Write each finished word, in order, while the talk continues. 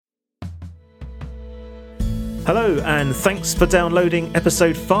Hello, and thanks for downloading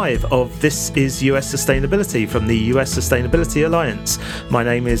episode 5 of This is US Sustainability from the US Sustainability Alliance. My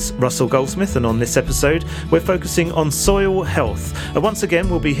name is Russell Goldsmith, and on this episode, we're focusing on soil health. Once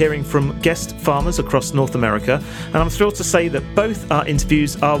again, we'll be hearing from guest farmers across North America, and I'm thrilled to say that both our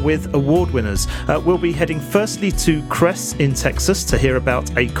interviews are with award winners. We'll be heading firstly to Cress in Texas to hear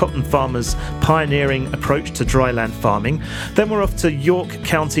about a cotton farmer's pioneering approach to dryland farming. Then we're off to York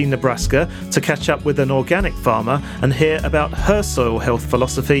County, Nebraska to catch up with an organic farmer and hear about her soil health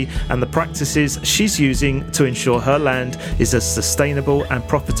philosophy and the practices she's using to ensure her land is as sustainable and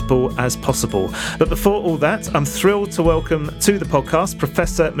profitable as possible. But before all that, I'm thrilled to welcome to the podcast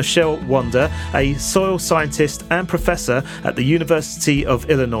Professor Michelle Wander, a soil scientist and professor at the University of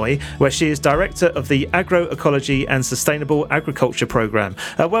Illinois, where she is director of the Agroecology and Sustainable Agriculture Program.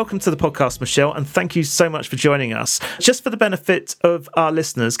 Welcome to the podcast, Michelle, and thank you so much for joining us. Just for the benefit of our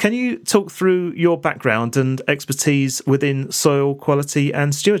listeners, can you talk through your background and expertise within soil quality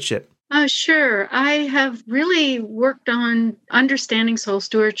and stewardship? Sure. I have really worked on understanding soil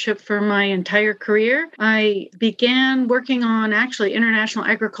stewardship for my entire career. I began working on actually international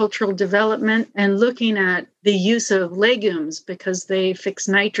agricultural development and looking at the use of legumes because they fix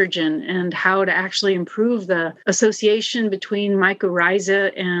nitrogen and how to actually improve the association between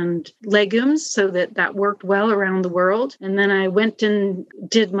mycorrhiza and legumes so that that worked well around the world. And then I went and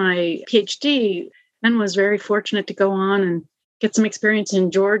did my PhD and was very fortunate to go on and get some experience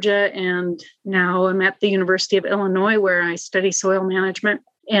in Georgia. And now I'm at the University of Illinois where I study soil management.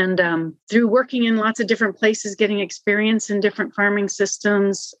 And through working in lots of different places, getting experience in different farming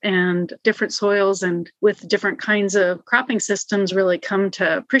systems and different soils and with different kinds of cropping systems, really come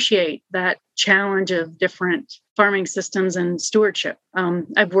to appreciate that challenge of different farming systems and stewardship.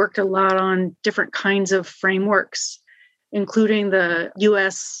 I've worked a lot on different kinds of frameworks, including the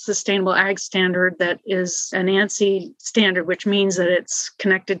U.S. Sustainable Ag Standard that is an ANSI standard, which means that it's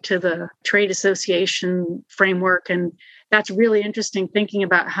connected to the Trade Association framework. And that's really interesting, thinking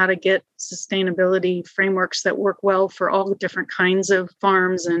about how to get sustainability frameworks that work well for all the different kinds of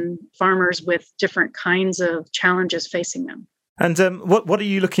farms and farmers with different kinds of challenges facing them. And what are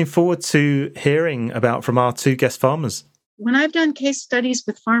you looking forward to hearing about from our two guest farmers? When I've done case studies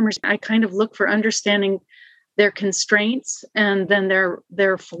with farmers, I kind of look for understanding their constraints and then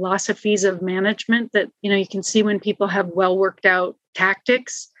their philosophies of management that, you can see when people have well worked out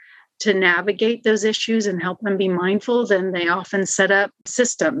tactics to navigate those issues and help them be mindful, then they often set up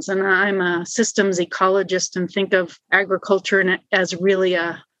systems. And I'm a systems ecologist and think of agriculture as really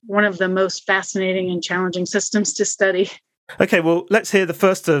one of the most fascinating and challenging systems to study. Okay, well, let's hear the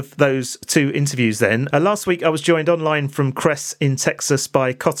first of those two interviews then. Last week, I was joined online from Cress in Texas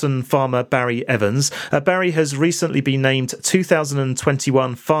by cotton farmer Barry Evans. Barry has recently been named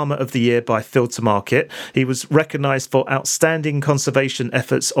 2021 Farmer of the Year by Field to Market. He was recognised for outstanding conservation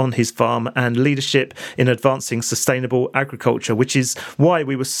efforts on his farm and leadership in advancing sustainable agriculture, which is why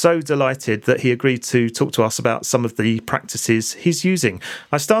we were so delighted that he agreed to talk to us about some of the practices he's using.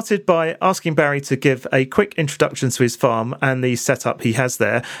 I started by asking Barry to give a quick introduction to his farm and the setup he has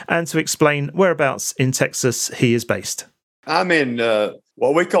there, and to explain whereabouts in Texas he is based. I'm in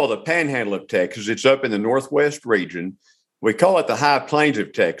what we call the Panhandle of Texas. It's up in the northwest region. We call it the high plains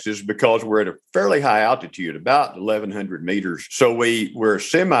of Texas because we're at a fairly high altitude, about 1,100 meters. So we're a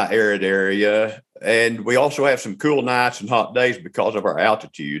semi-arid area, and we also have some cool nights and hot days because of our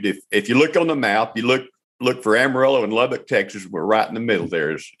altitude. If you look on the map, you look for Amarillo and Lubbock, Texas. We're right in the middle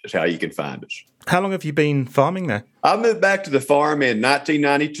there is how you can find us. How long have you been farming there? I moved back to the farm in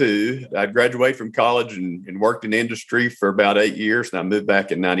 1992. I graduated from college and worked in industry for about 8 years. And I moved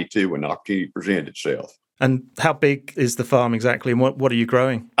back in 92 when the opportunity presented itself. And how big is the farm exactly, and what are you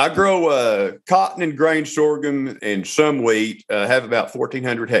growing? I grow cotton and grain sorghum and some wheat, have about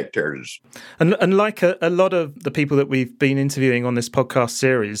 1,400 hectares. And like a lot of the people that we've been interviewing on this podcast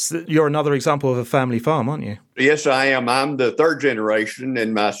series, you're another example of a family farm, aren't you? Yes, I am. I'm the third generation,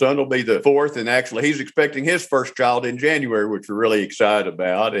 and my son will be the fourth. And actually, he's expecting his first child in January, which we're really excited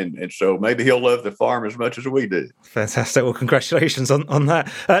about. And so maybe he'll love the farm as much as we do. Fantastic. Well, congratulations on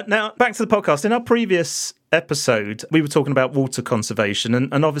that. Now, back to the podcast. In our previous episode, we were talking about water conservation,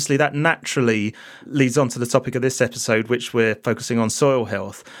 and obviously that naturally leads on to the topic of this episode, which we're focusing on soil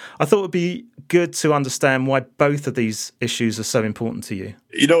health. I thought it would be good to understand why both of these issues are so important to you.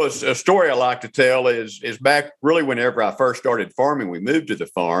 You know, a story I like to tell is back really whenever I first started farming, we moved to the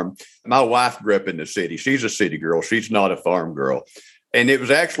farm. My wife grew up in the city. She's a city girl. She's not a farm girl. And it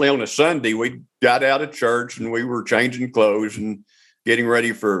was actually on a Sunday, we got out of church and we were changing clothes and getting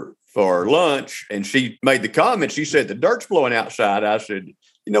ready for lunch. And she made the comment, she said, "The dirt's blowing outside." I said,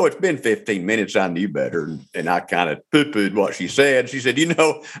 it's been 15 minutes. I knew better. And I kind of poo-pooed what she said. She said,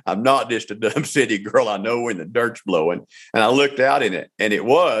 I'm not just a dumb city girl. I know when the dirt's blowing. And I looked out in it, and it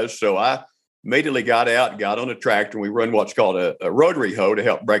was. So I immediately got out and got on a tractor, and we run what's called a rotary hoe to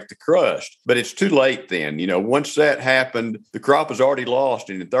help break the crust. But it's too late then. Once that happened, the crop was already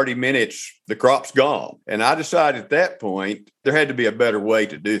lost, and in 30 minutes, the crop's gone. And I decided at that point, there had to be a better way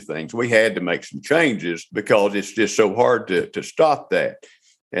to do things. We had to make some changes because it's just so hard to stop that.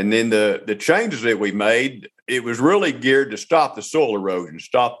 And then the changes that we made, it was really geared to stop the soil erosion,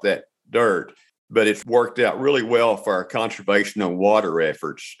 stop that dirt. But it's worked out really well for our conservation and water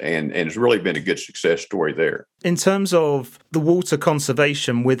efforts, and it's really been a good success story there. In terms of the water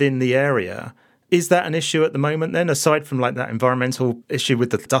conservation within the area, is that an issue at the moment then, aside from like that environmental issue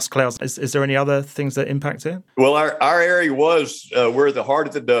with the dust clouds? Is there any other things that impact it? Well, our area was where the heart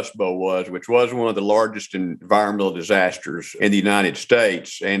of the Dust Bowl was, which was one of the largest environmental disasters in the United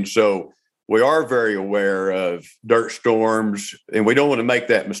States. And so we are very aware of dirt storms, and we don't want to make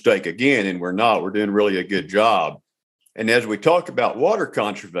that mistake again, and we're not. We're doing really a good job. And as we talk about water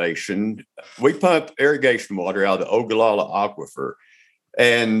conservation, we pump irrigation water out of the Ogallala Aquifer.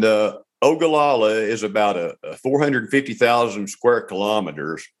 And Ogallala is about a 450,000 square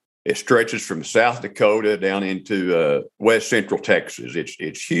kilometers. It stretches from South Dakota down into west central Texas.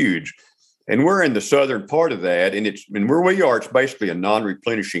 It's huge. And we're in the southern part of that, and where we are, it's basically a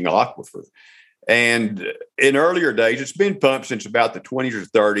non-replenishing aquifer. And in earlier days, it's been pumped since about the 20s or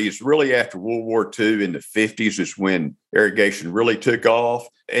 30s. Really after World War II in the 50s is when irrigation really took off.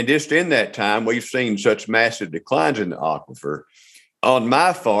 And just in that time, we've seen such massive declines in the aquifer. On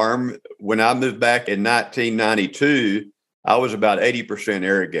my farm, when I moved back in 1992, I was about 80%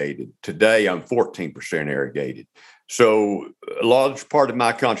 irrigated. Today, I'm 14% irrigated. So a large part of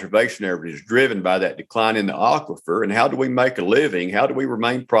my conservation effort is driven by that decline in the aquifer. And how do we make a living? How do we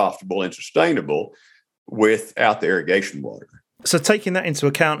remain profitable and sustainable without the irrigation water? So taking that into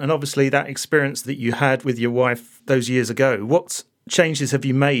account, and obviously that experience that you had with your wife those years ago, what changes have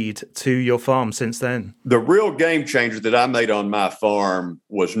you made to your farm since then? The real game changer that I made on my farm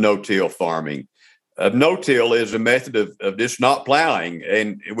was no-till farming. No-till is a method of just not plowing,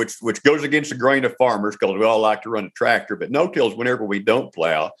 and which goes against the grain of farmers because we all like to run a tractor. But no-till is whenever we don't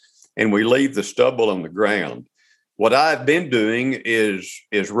plow and we leave the stubble on the ground. What I've been doing is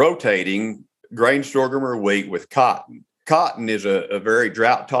rotating grain, sorghum, or wheat with cotton. Cotton is a very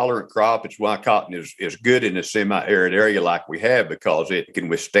drought-tolerant crop. It's why cotton is good in a semi-arid area like we have, because it can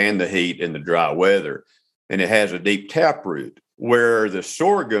withstand the heat and the dry weather, and it has a deep taproot. Where the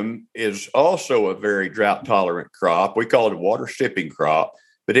sorghum is also a very drought-tolerant crop. We call it a water-sipping crop,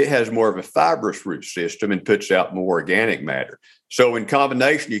 but it has more of a fibrous root system and puts out more organic matter. So in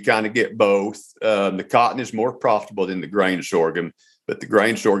combination, you kind of get both. The cotton is more profitable than the grain sorghum, but the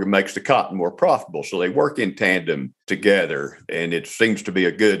grain sorghum makes the cotton more profitable. So they work in tandem together, and it seems to be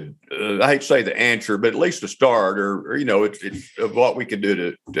a good, I hate to say the answer, but at least a start, or it's of what we can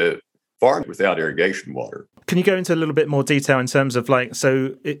do to farm without irrigation water. Can you go into a little bit more detail in terms of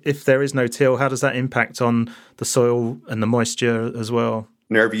so if there is no till, how does that impact on the soil and the moisture as well?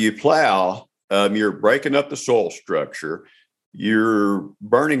 Whenever you plow, you're breaking up the soil structure. You're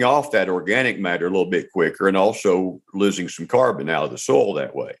burning off that organic matter a little bit quicker and also losing some carbon out of the soil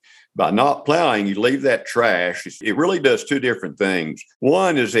that way. By not plowing, you leave that trash. It really does two different things.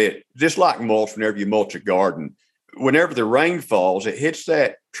 One is it, just like mulch, whenever you mulch a garden, whenever the rain falls, it hits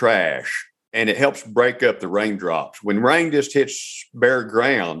that trash and it helps break up the raindrops. When rain just hits bare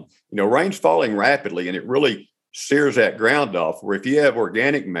ground, rain's falling rapidly and it really sears that ground off. Where if you have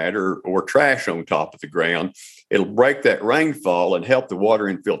organic matter or trash on top of the ground, it'll break that rainfall and help the water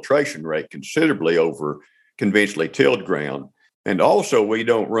infiltration rate considerably over conventionally tilled ground. And also, we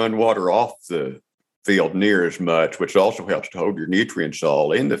don't run water off the field near as much, which also helps to hold your nutrients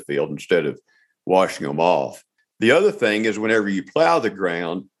all in the field instead of washing them off. The other thing is whenever you plow the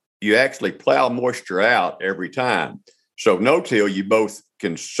ground, you actually plow moisture out every time. So no-till, you both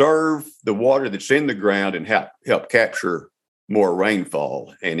conserve the water that's in the ground and help capture more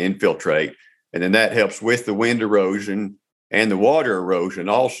rainfall and infiltrate. And then that helps with the wind erosion and the water erosion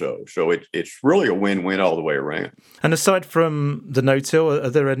also. So it's really a win-win all the way around. And aside from the no-till, are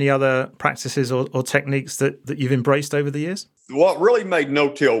there any other practices or techniques that you've embraced over the years? What really made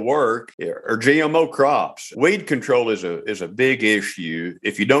no-till work are GMO crops. Weed control is a big issue.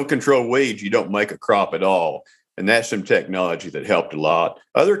 If you don't control weeds, you don't make a crop at all. And that's some technology that helped a lot.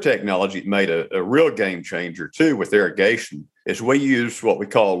 Other technology that made a real game changer, too, with irrigation is we use what we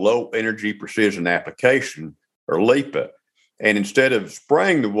call low energy precision application, or LEPA. And instead of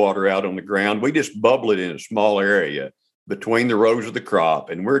spraying the water out on the ground, we just bubble it in a small area. between the rows of the crop,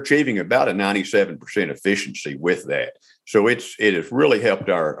 and we're achieving about a 97% efficiency with that. So it has really helped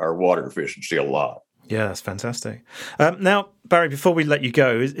our water efficiency a lot. Yeah, that's fantastic. Now, Barry, before we let you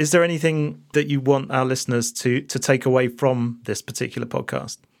go, is there anything that you want our listeners to take away from this particular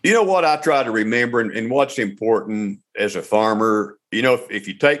podcast? You know what I try to remember and what's important as a farmer, if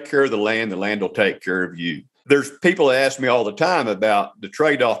you take care of the land will take care of you. There's people that ask me all the time about the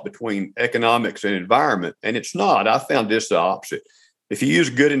trade-off between economics and environment, and it's not. I found this the opposite. If you use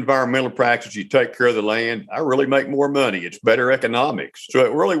good environmental practices, you take care of the land, I really make more money. It's better economics. So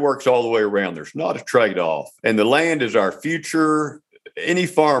it really works all the way around. There's not a trade-off. And the land is our future. Any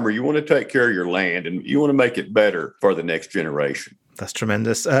farmer, you want to take care of your land and you want to make it better for the next generation. That's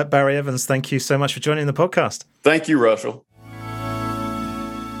tremendous. Barry Evans, thank you so much for joining the podcast. Thank you, Russell.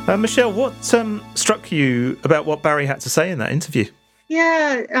 Michelle, what struck you about what Barry had to say in that interview?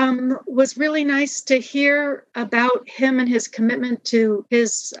 Yeah, was really nice to hear about him and his commitment to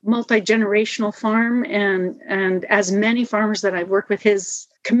his multi-generational farm. And as many farmers that I've worked with, his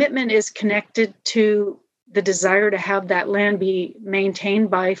commitment is connected to the desire to have that land be maintained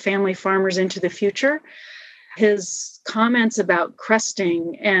by family farmers into the future. His comments about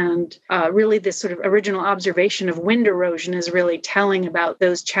crusting and really this sort of original observation of wind erosion is really telling about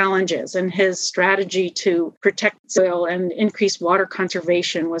those challenges. And his strategy to protect soil and increase water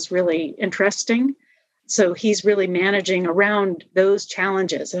conservation was really interesting. So he's really managing around those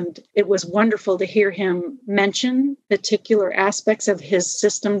challenges. And it was wonderful to hear him mention particular aspects of his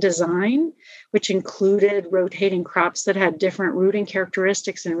system design, which included rotating crops that had different rooting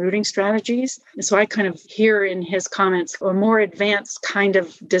characteristics and rooting strategies. And so I kind of hear in his comments a more advanced kind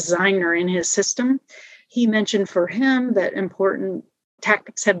of designer in his system. He mentioned for him that important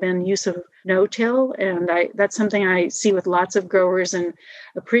tactics have been use of no-till, and that's something I see with lots of growers and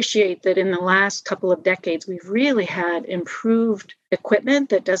appreciate that in the last couple of decades, we've really had improved equipment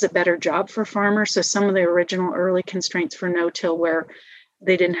that does a better job for farmers. So some of the original early constraints for no-till where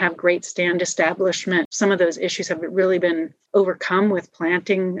they didn't have great stand establishment, some of those issues have really been overcome with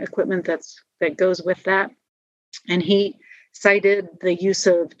planting equipment that goes with that. And he cited the use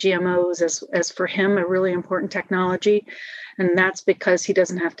of GMOs as for him a really important technology. And that's because he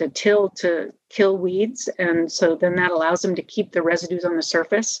doesn't have to till to kill weeds. And so then that allows him to keep the residues on the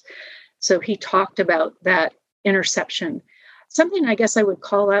surface. So he talked about that interception. Something I guess I would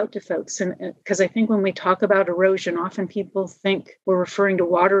call out to folks, and because I think when we talk about erosion, often people think we're referring to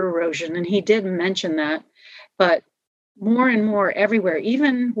water erosion. And he did mention that. But more and more everywhere,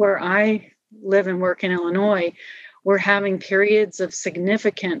 even where I live and work in Illinois, we're having periods of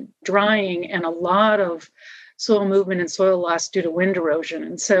significant drying and a lot of soil movement and soil loss due to wind erosion.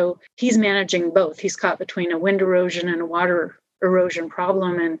 And so he's managing both. He's caught between a wind erosion and a water erosion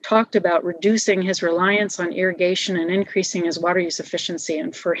problem and talked about reducing his reliance on irrigation and increasing his water use efficiency.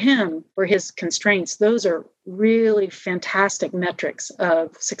 And for him, for his constraints, those are really fantastic metrics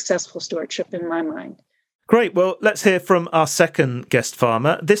of successful stewardship in my mind. Great. Well, let's hear from our second guest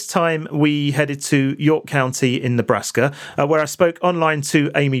farmer. This time we headed to York County in Nebraska, where I spoke online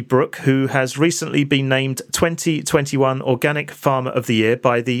to Amy Brook, who has recently been named 2021 Organic Farmer of the Year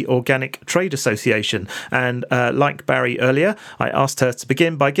by the Organic Trade Association. And like Barry earlier, I asked her to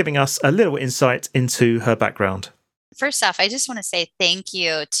begin by giving us a little insight into her background. First off, I just want to say thank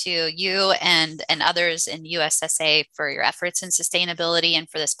you to you and others in USSA for your efforts in sustainability and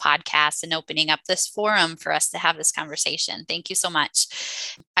for this podcast and opening up this forum for us to have this conversation. Thank you so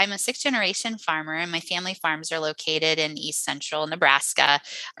much. I'm a sixth-generation farmer, and my family farms are located in East Central Nebraska.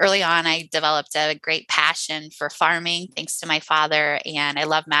 Early on, I developed a great passion for farming, thanks to my father, and I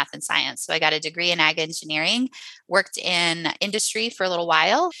love math and science. So I got a degree in ag engineering, worked in industry for a little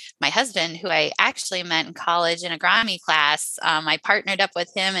while. My husband, who I actually met in college in agronomy class, I partnered up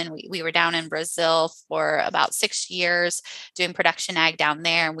with him, and we were down in Brazil for about 6 years doing production ag down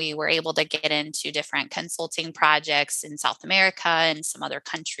there. And we were able to get into different consulting projects in South America and some other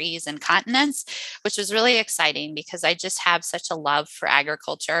countries and continents, which was really exciting because I just have such a love for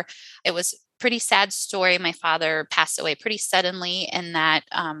agriculture. It was pretty sad story. My father passed away pretty suddenly, and that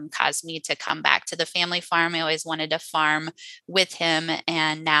caused me to come back to the family farm. I always wanted to farm with him,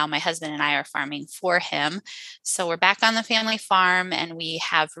 and now my husband and I are farming for him. So we're back on the family farm, and we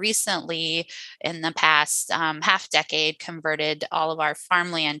have recently, in the past half decade, converted all of our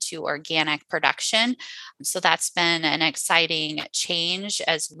farmland to organic production. So that's been an exciting change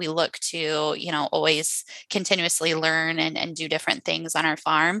as we look to, always continuously learn and do different things on our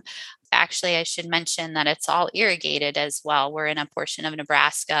farm. Actually, I should mention that it's all irrigated as well. We're in a portion of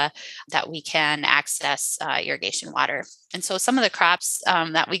Nebraska that we can access irrigation water. And so some of the crops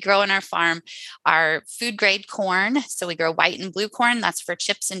that we grow in our farm are food grade corn. So we grow white and blue corn. That's for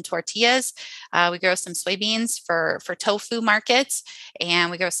chips and tortillas. We grow some soybeans for tofu markets. And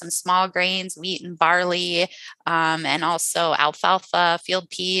we grow some small grains, wheat and barley, and also alfalfa, field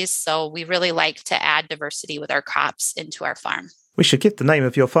peas. So we really like to add diversity with our crops into our farm. We should give the name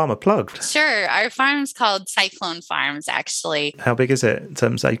of your farm a plug. Sure. Our farm's called Cyclone Farms, actually. How big is it in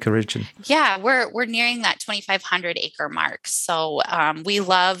terms of acreage? Yeah, we're nearing that 2,500 acre mark. So we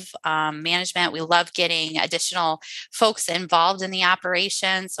love management. We love getting additional folks involved in the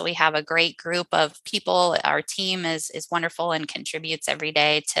operation. So we have a great group of people. Our team is wonderful and contributes every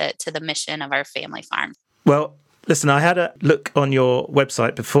day to the mission of our family farm. Well, listen, I had a look on your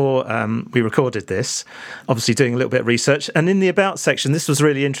website before we recorded this, obviously doing a little bit of research. And in the About section, this was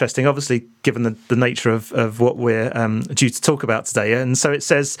really interesting, obviously, given the nature of what we're due to talk about today. And so it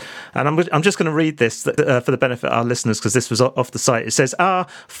says, and I'm just going to read this for the benefit of our listeners, because this was off the site. It says, our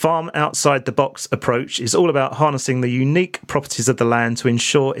farm outside the box approach is all about harnessing the unique properties of the land to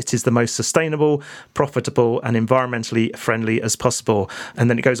ensure it is the most sustainable, profitable, and environmentally friendly as possible. And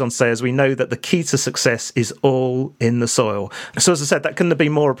then it goes on to say, as we know that the key to success is all in the soil. So as I said, that couldn't have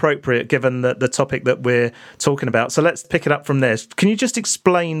been more appropriate given the topic that we're talking about. So let's pick it up from there. Can you just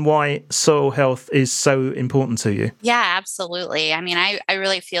explain why soil health is so important to you? Yeah, absolutely. I mean, I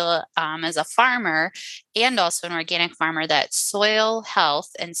really feel as a farmer and also an organic farmer that soil health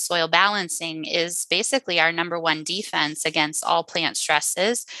and soil balancing is basically our number one defense against all plant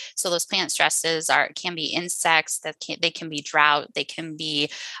stresses. So those plant stresses can be insects, they can be drought, they can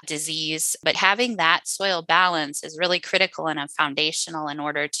be disease, but having that soil balance is really critical and foundational in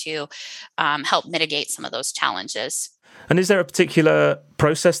order to help mitigate some of those challenges. And is there a particular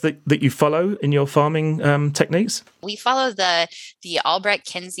process that you follow in your farming techniques? We follow the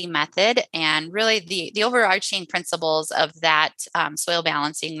Albrecht-Kinsey method, and really the overarching principles of that soil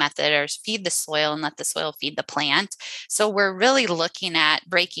balancing method are feed the soil and let the soil feed the plant. So we're really looking at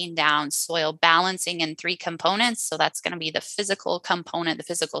breaking down soil balancing in three components. So that's going to be the physical component, the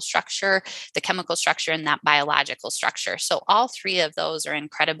physical structure, the chemical structure, and that biological structure. So all three of those are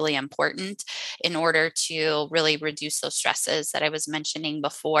incredibly important in order to really reduce those stresses that I was mentioning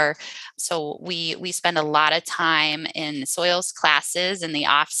before. So we spend a lot of time in soils classes in the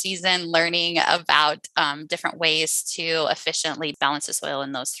off season learning about different ways to efficiently balance the soil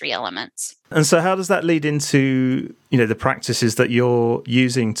in those three elements. And so how does that lead into, the practices that you're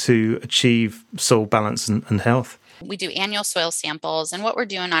using to achieve soil balance and health? We do annual soil samples, and what we're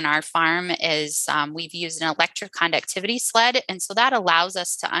doing on our farm is we've used an electroconductivity sled, and so that allows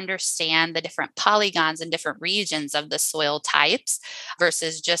us to understand the different polygons and different regions of the soil types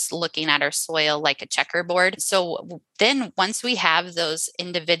versus just looking at our soil like a checkerboard. So then once we have those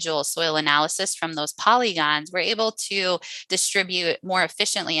individual soil analysis from those polygons, we're able to distribute more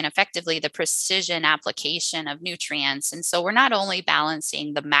efficiently and effectively the precision application of nutrients. And so we're not only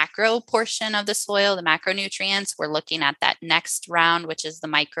balancing the macro portion of the soil, the macronutrients, we're looking at that next round, which is the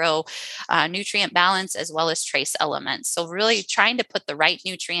micro nutrient balance, as well as trace elements. So really trying to put the right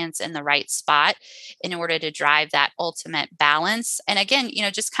nutrients in the right spot in order to drive that ultimate balance. And again,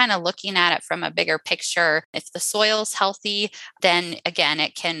 just kind of looking at it from a bigger picture. If the soil's healthy, then again,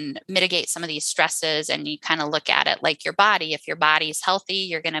 it can mitigate some of these stresses. And you kind of look at it like your body. If your body's healthy,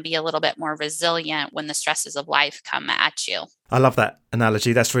 you're going to be a little bit more resilient when the stresses of life come at you. I love that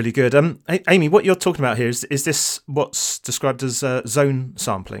analogy. That's really good. Amy, what you're talking about here is this what's described as zone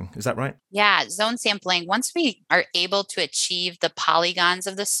sampling? Is that right? Yeah, zone sampling. Once we are able to achieve the polygons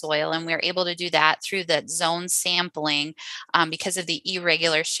of the soil, and we're able to do that through the zone sampling because of the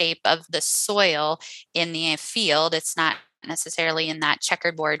irregular shape of the soil in the field, it's not necessarily in that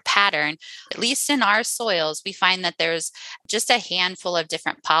checkerboard pattern. At least in our soils, we find that there's just a handful of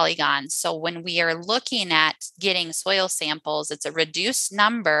different polygons. So when we are looking at getting soil samples, it's a reduced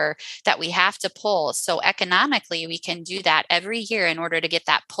number that we have to pull. So economically, we can do that every year in order to get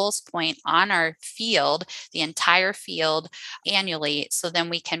that pulse point on our field, the entire field annually. So then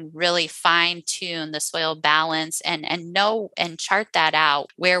we can really fine tune the soil balance and know and chart that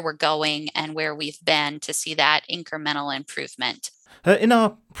out where we're going and where we've been to see that incremental improvement. In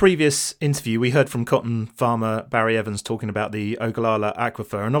our previous interview, we heard from cotton farmer Barry Evans talking about the Ogallala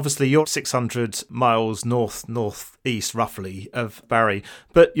Aquifer, and obviously you're 600 miles northeast roughly of Barry,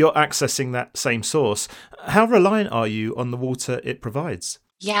 but you're accessing that same source. How reliant are you on the water it provides?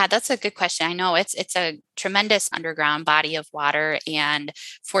 Yeah, that's a good question. I know it's a tremendous underground body of water, and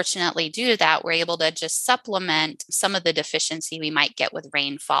fortunately, due to that, we're able to just supplement some of the deficiency we might get with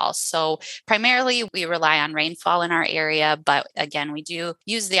rainfall. So primarily, we rely on rainfall in our area, but again, we do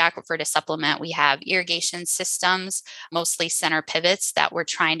use the aquifer to supplement. We have irrigation systems, mostly center pivots, that we're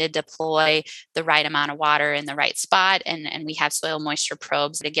trying to deploy the right amount of water in the right spot, and we have soil moisture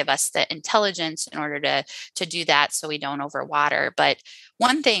probes to give us the intelligence in order to do that, so we don't overwater. But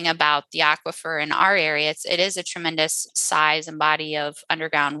one thing about the aquifer in our area, it is a tremendous size and body of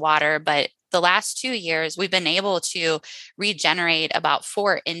underground water, but the last 2 years, we've been able to regenerate about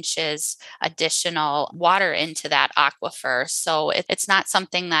 4 inches additional water into that aquifer. So it's not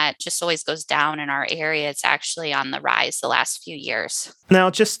something that just always goes down in our area. It's actually on the rise the last few years. Now,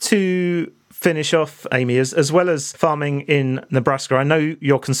 just to finish off, Amy, as well as farming in Nebraska, I know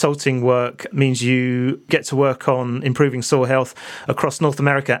your consulting work means you get to work on improving soil health across North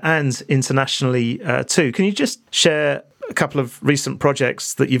America and internationally too. Can you just share a couple of recent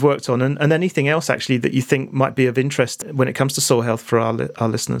projects that you've worked on and anything else actually that you think might be of interest when it comes to soil health for our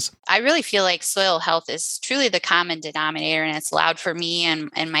listeners? I really feel like soil health is truly the common denominator, and it's allowed for me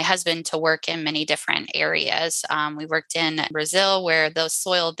and my husband to work in many different areas. We worked in Brazil, where the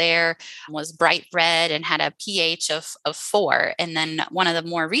soil there was bright red and had a pH of 4. And then one of the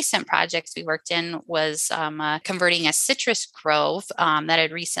more recent projects we worked in was converting a citrus grove that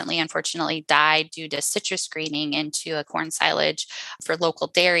had recently, unfortunately, died due to citrus greening into a corn silage for local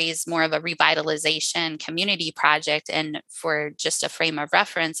dairies, more of a revitalization community project. And for just a frame of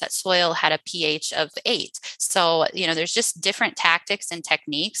reference, that soil had a pH of 8. So, there's just different tactics and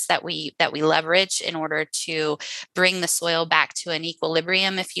techniques that we leverage in order to bring the soil back to an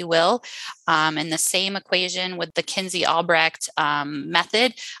equilibrium, if you will. And the same equation with the Kinsey-Albrecht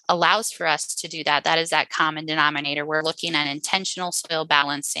method allows for us to do that. That is that common denominator. We're looking at intentional soil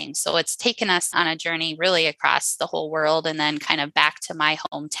balancing. So it's taken us on a journey really across the whole world and then kind of back to my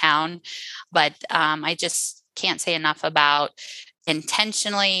hometown. But I just can't say enough about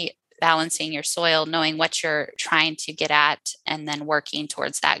intentionally balancing your soil, knowing what you're trying to get at, and then working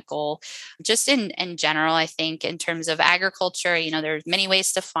towards that goal. Just in general, I think in terms of agriculture, there's many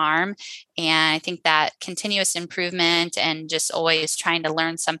ways to farm. And I think that continuous improvement and just always trying to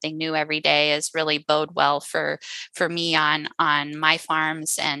learn something new every day is really bode well for me on my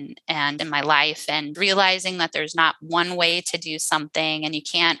farms and in my life, and realizing that there's not one way to do something and you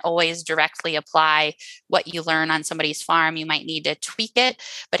can't always directly apply what you learn on somebody's farm. You might need to tweak it,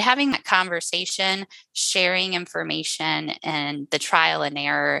 but having that conversation, sharing information, and the trial and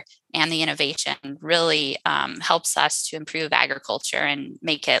error and the innovation really helps us to improve agriculture and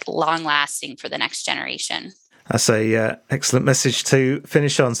make it long lasting for the next generation. That's a excellent message to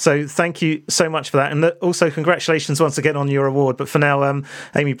finish on. So thank you so much for that. And also congratulations once again on your award. But for now,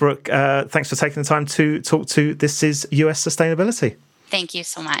 Amy Brook, thanks for taking the time to talk to This Is US Sustainability. Thank you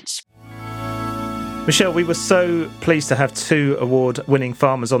so much. Michelle, we were so pleased to have 2 award-winning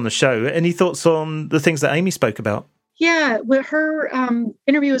farmers on the show. Any thoughts on the things that Amy spoke about? Yeah, well, her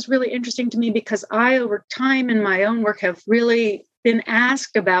interview was really interesting to me because I, over time in my own work, have really been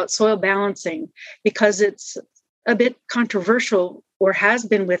asked about soil balancing because it's a bit controversial, or has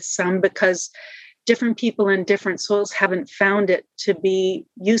been with some, because different people in different soils haven't found it to be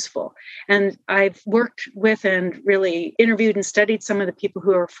useful. And I've worked with and really interviewed and studied some of the people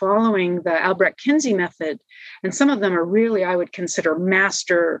who are following the Albrecht-Kinsey method. And some of them are really, I would consider,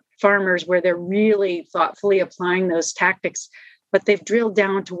 master farmers, where they're really thoughtfully applying those tactics. But they've drilled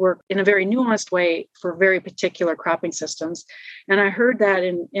down to work in a very nuanced way for very particular cropping systems. And I heard that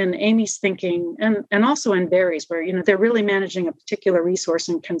in Amy's thinking, and also in Barry's, where they're really managing a particular resource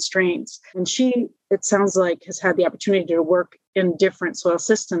and constraints. And she, it sounds like, has had the opportunity to work in different soil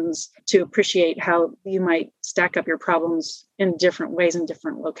systems to appreciate how you might stack up your problems in different ways in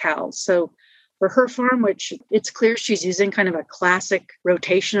different locales. So for her farm, which it's clear she's using kind of a classic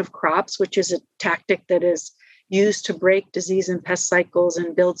rotation of crops, which is a tactic that is used to break disease and pest cycles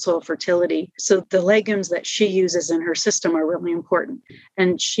and build soil fertility. So the legumes that she uses in her system are really important.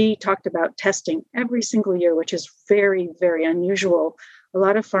 And she talked about testing every single year, which is very, very unusual. A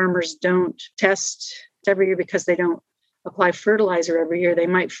lot of farmers don't test every year because they don't apply fertilizer every year. They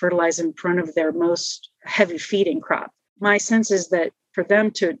might fertilize in front of their most heavy feeding crop. My sense is that for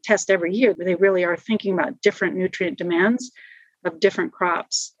them to test every year, they really are thinking about different nutrient demands of different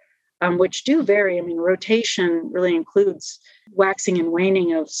crops. Which do vary. I mean, rotation really includes waxing and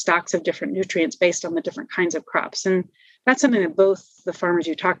waning of stocks of different nutrients based on the different kinds of crops. And that's something that both the farmers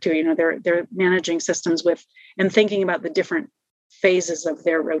you talk to, they're managing systems with and thinking about the different phases of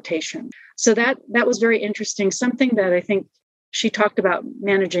their rotation. So that was very interesting. Something that I think she talked about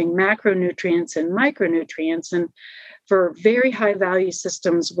managing macronutrients and micronutrients. And for very high value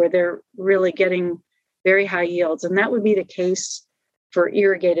systems where they're really getting very high yields, and that would be the case for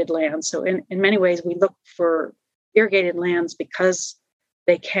irrigated land. So in many ways, we look for irrigated lands because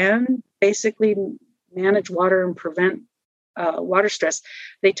they can basically manage water and prevent water stress.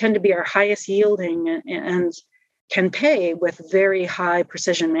 They tend to be our highest yielding and can pay with very high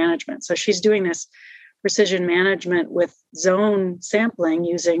precision management. So she's doing this precision management with zone sampling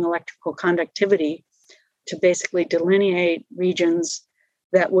using electrical conductivity to basically delineate regions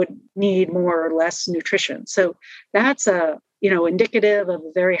that would need more or less nutrition. So that's indicative of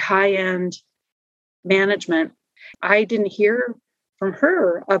a very high-end management. I didn't hear from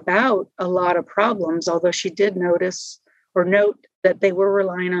her about a lot of problems, although she did note that they were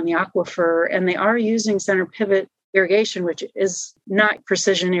relying on the aquifer, and they are using center pivot irrigation, which is not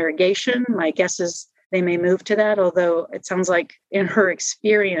precision irrigation. My guess is they may move to that, although it sounds like in her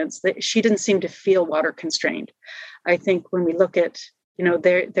experience that she didn't seem to feel water constrained. I think when we look at,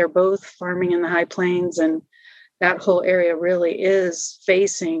 they're both farming in the high plains, and that whole area really is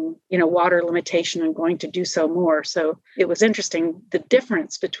facing, water limitation and going to do so more. So it was interesting, the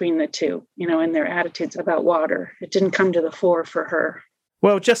difference between the two, in their attitudes about water. It didn't come to the fore for her.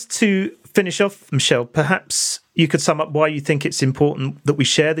 Well, just to finish off, Michelle, perhaps you could sum up why you think it's important that we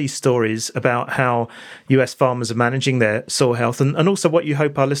share these stories about how US farmers are managing their soil health, and also what you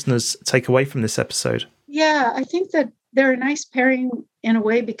hope our listeners take away from this episode. Yeah, I think that they're a nice pairing in a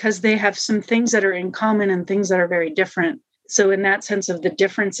way because they have some things that are in common and things that are very different. So in that sense of the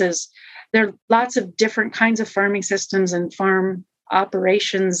differences, there are lots of different kinds of farming systems and farm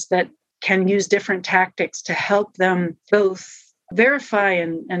operations that can use different tactics to help them both verify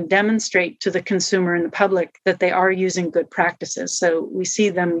and demonstrate to the consumer and the public that they are using good practices. So we see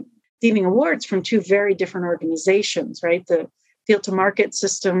them receiving awards from two very different organizations, right? The Field to Market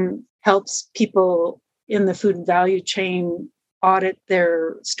system helps people in the food value chain audit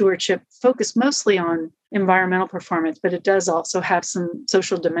their stewardship, focus mostly on environmental performance, but it does also have some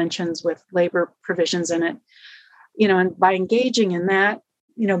social dimensions with labor provisions in it. And by engaging in that,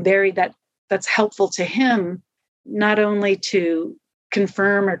 Barry, that's helpful to him, not only to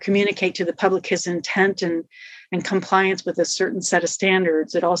confirm or communicate to the public his intent and compliance with a certain set of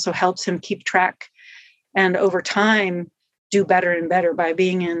standards, it also helps him keep track and over time do better and better by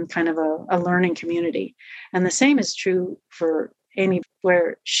being in kind of a learning community. And the same is true for Amy,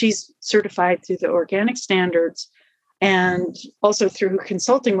 where she's certified through the organic standards and also through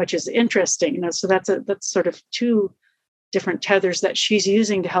consulting, which is interesting. So that's sort of two different tethers that she's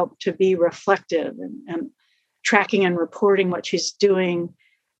using to help to be reflective and tracking and reporting what she's doing,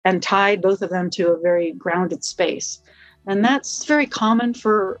 and tied both of them to a very grounded space. And that's very common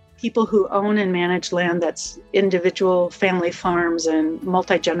for people who own and manage land that's individual family farms and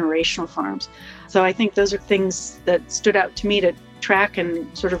multi-generational farms. So I think those are things that stood out to me to track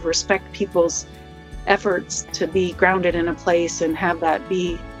and sort of respect people's efforts to be grounded in a place and have that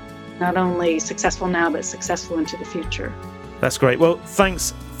be not only successful now, but successful into the future. That's great. Well,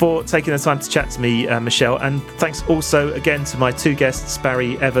 thanks for taking the time to chat to me, Michelle, and thanks also again to my two guests,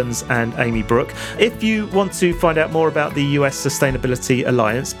 Barry Evans and Amy Brooke. If you want to find out more about the US Sustainability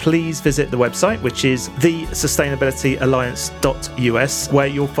Alliance, please visit the website, which is thesustainabilityalliance.us, where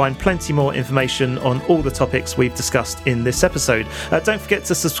you'll find plenty more information on all the topics we've discussed in this episode. Don't forget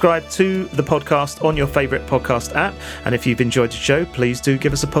to subscribe to the podcast on your favourite podcast app, and if you've enjoyed the show, please do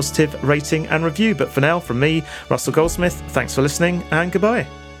give us a positive rating and review. But for now, from me, Russell Goldsmith, thanks for listening and goodbye.